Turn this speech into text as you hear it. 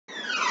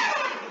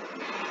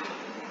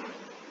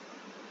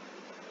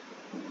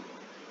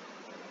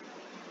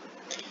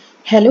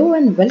Hello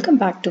and welcome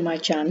back to my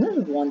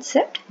channel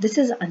Woncept. This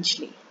is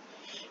Anjali.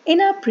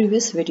 In our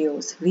previous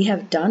videos, we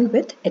have done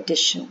with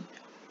addition.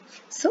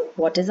 So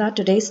what is our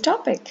today's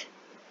topic?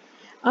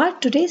 Our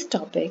today's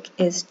topic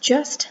is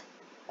just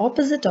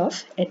opposite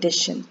of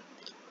addition.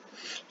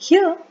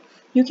 Here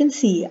you can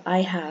see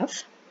I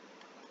have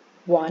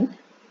 1,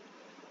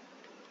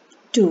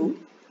 2,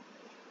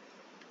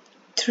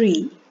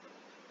 3,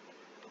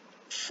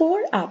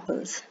 4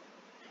 apples.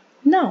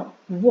 Now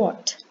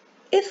what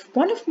if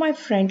one of my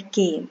friend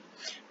came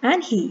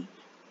and he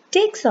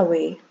takes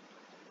away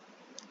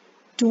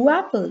 2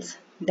 apples?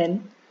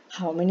 Then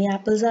how many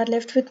apples are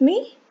left with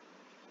me?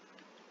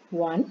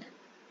 1,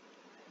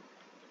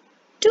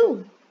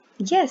 2.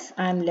 Yes,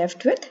 I am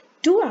left with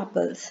 2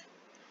 apples.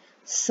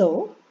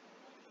 So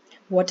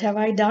what have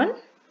I done?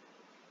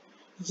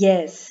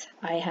 Yes,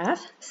 I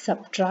have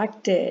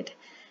subtracted.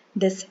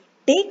 This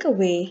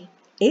takeaway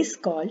is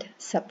called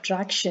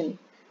subtraction.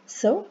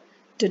 So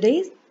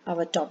today's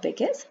our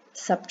topic is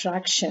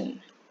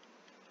subtraction.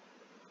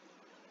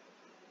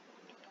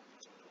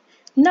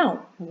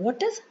 Now,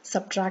 what is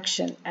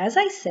subtraction? As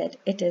I said,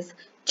 it is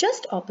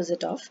just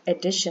opposite of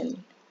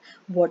addition.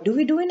 What do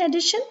we do in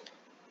addition?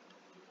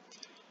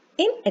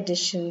 In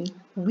addition,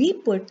 we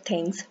put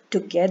things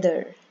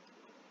together.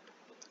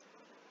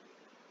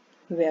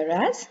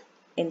 Whereas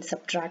in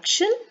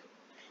subtraction,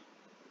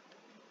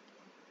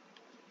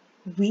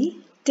 we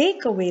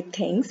take away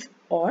things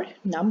or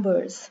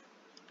numbers.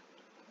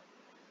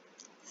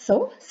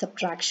 So,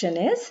 subtraction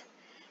is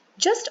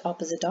just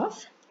opposite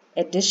of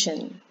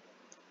addition.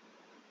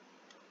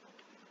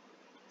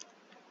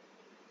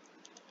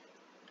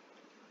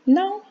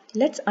 Now,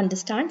 let's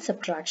understand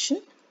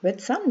subtraction with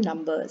some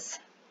numbers.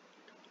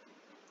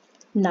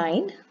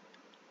 9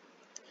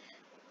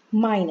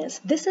 minus.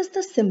 This is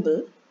the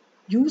symbol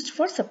used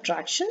for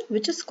subtraction,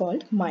 which is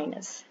called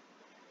minus.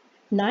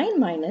 9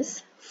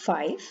 minus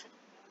 5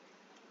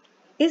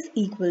 is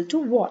equal to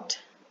what?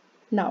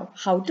 Now,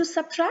 how to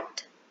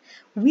subtract?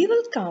 We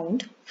will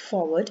count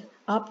forward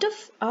after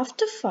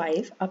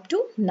 5 up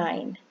to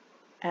 9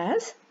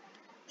 as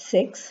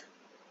 6,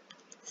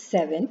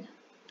 7,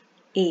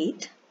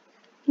 8,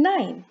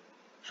 9.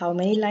 How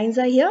many lines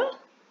are here?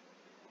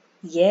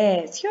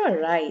 Yes, you are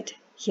right.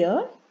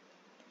 Here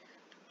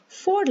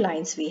 4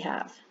 lines we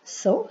have.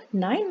 So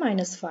 9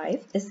 minus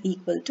 5 is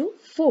equal to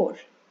 4.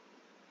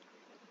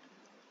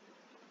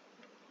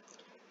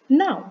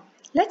 Now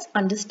let's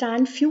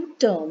understand few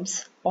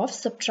terms of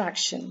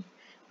subtraction.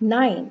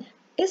 9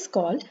 is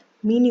called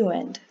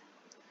minuend.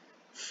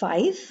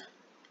 5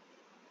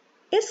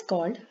 is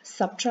called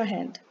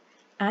subtrahend.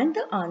 And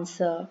the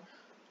answer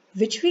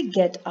which we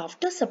get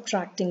after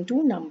subtracting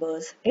two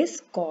numbers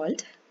is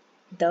called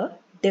the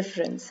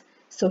difference.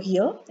 So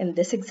here in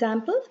this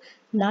example,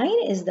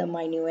 9 is the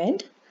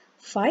minuend,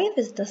 5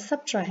 is the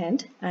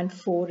subtrahend and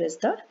 4 is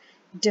the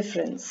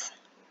difference.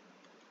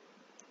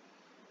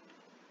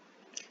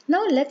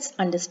 Now let's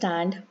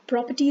understand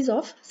properties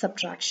of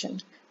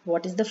subtraction.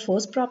 What is the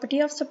first property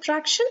of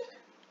subtraction?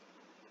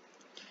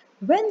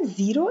 When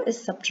 0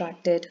 is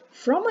subtracted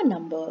from a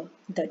number,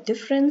 the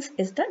difference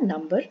is the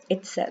number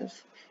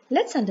itself.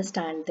 Let's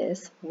understand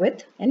this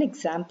with an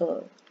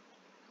example.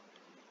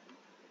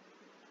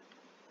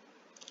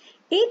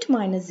 8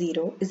 minus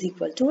 0 is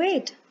equal to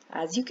 8.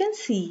 As you can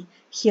see,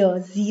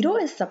 here 0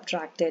 is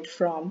subtracted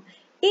from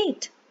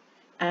 8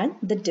 and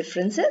the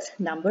difference is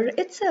number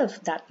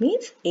itself. That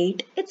means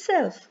 8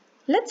 itself.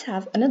 Let's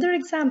have another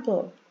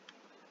example.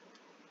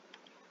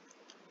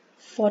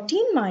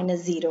 14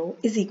 minus 0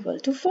 is equal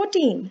to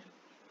 14.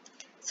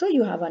 So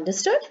you have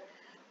understood?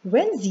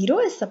 When 0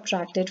 is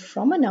subtracted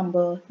from a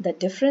number, the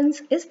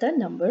difference is the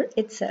number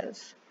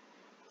itself.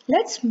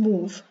 Let's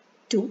move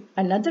to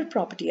another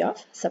property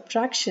of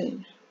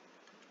subtraction.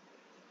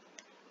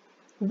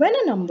 When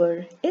a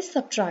number is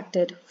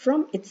subtracted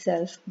from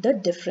itself, the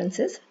difference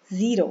is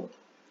 0.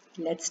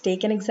 Let's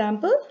take an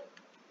example.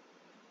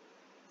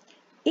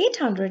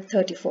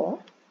 834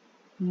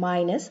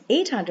 minus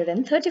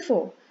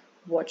 834.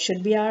 What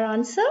should be our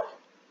answer?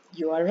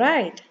 You are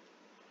right.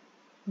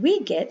 We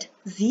get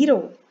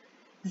 0.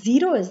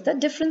 0 is the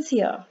difference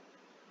here.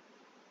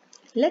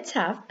 Let's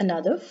have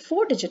another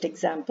 4-digit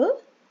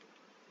example.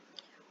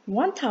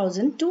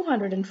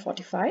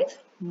 1245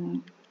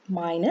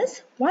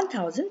 minus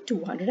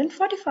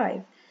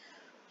 1245.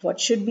 What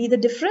should be the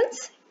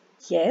difference?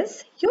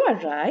 Yes, you are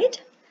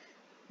right.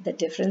 The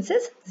difference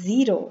is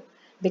 0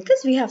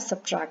 because we have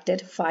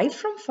subtracted 5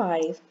 from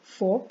 5,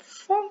 4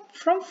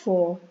 from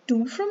 4,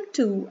 2 from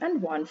 2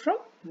 and 1 from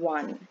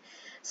 1.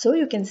 So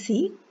you can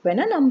see when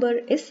a number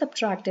is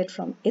subtracted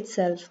from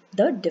itself,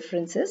 the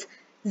difference is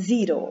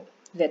 0.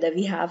 Whether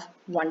we have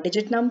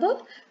 1-digit number,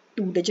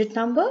 2-digit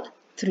number,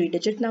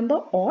 3-digit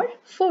number or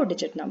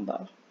 4-digit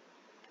number.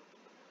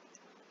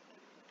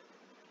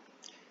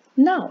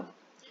 Now,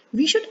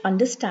 we should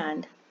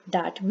understand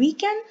that we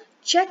can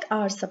check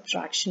our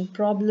subtraction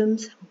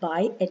problems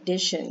by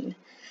addition.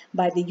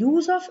 By the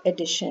use of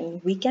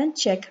addition, we can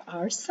check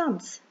our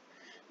sums.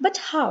 But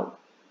how?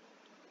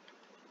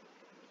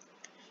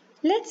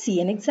 Let's see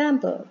an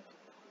example.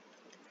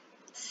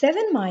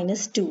 7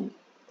 minus 2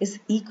 is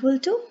equal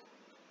to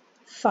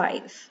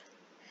 5.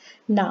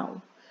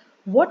 Now,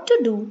 what to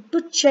do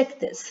to check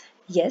this?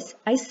 Yes,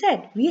 I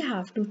said we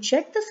have to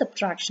check the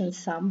subtraction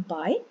sum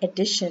by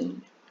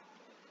addition.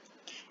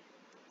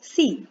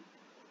 See,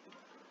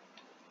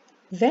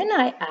 when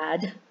I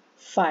add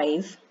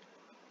 5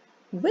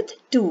 with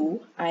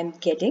 2, I am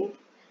getting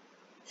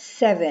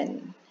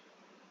 7.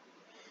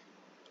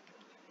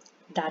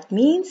 That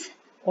means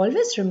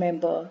always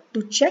remember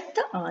to check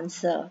the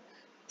answer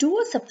to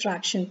a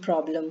subtraction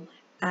problem,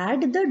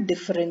 add the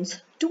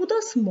difference to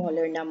the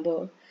smaller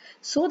number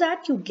so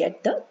that you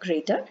get the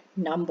greater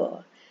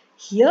number.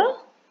 Here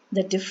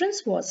the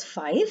difference was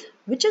 5,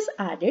 which is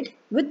added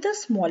with the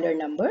smaller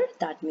number,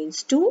 that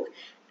means 2,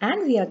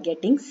 and we are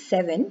getting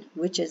 7,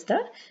 which is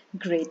the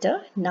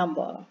greater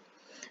number.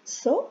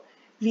 So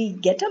we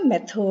get a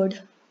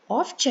method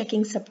of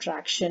checking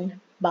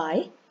subtraction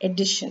by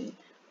addition.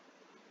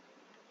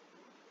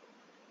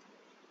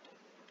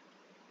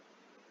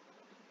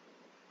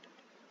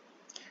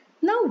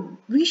 Now,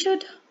 we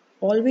should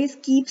always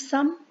keep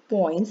some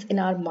points in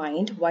our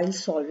mind while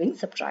solving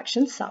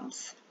subtraction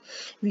sums.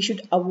 We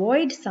should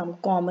avoid some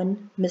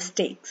common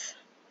mistakes.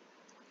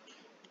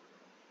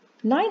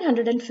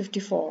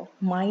 954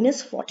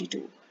 minus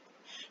 42.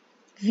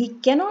 We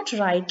cannot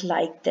write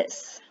like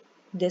this.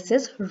 This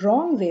is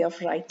wrong way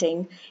of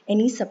writing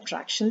any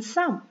subtraction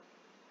sum.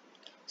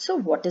 So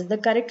what is the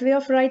correct way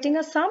of writing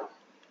a sum?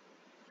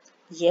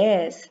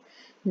 Yes,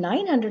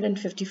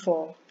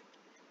 954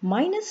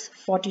 minus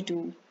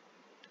 42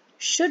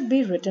 should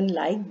be written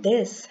like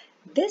this.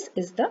 This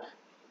is the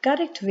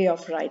correct way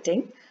of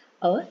writing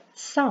a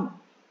sum.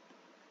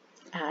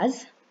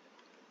 As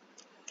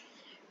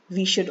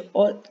we should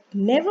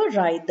never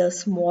write the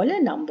smaller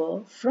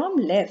number from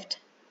left.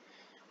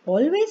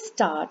 Always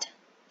start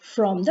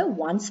from the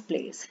ones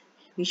place.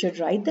 We should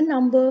write the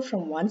number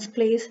from ones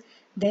place,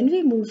 then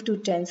we move to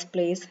tens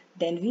place,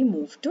 then we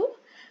move to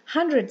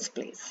hundreds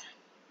place.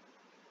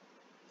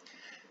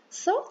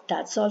 So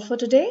that's all for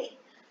today.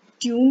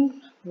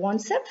 Tune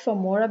Woncept for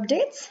more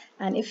updates,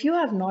 and if you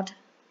have not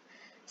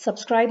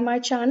subscribed my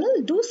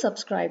channel, do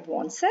subscribe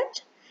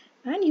Woncept,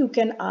 and you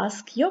can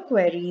ask your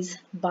queries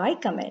by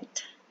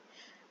comment.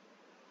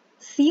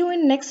 See you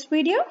in next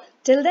video.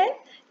 Till then,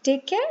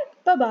 take care.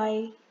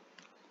 Bye-bye.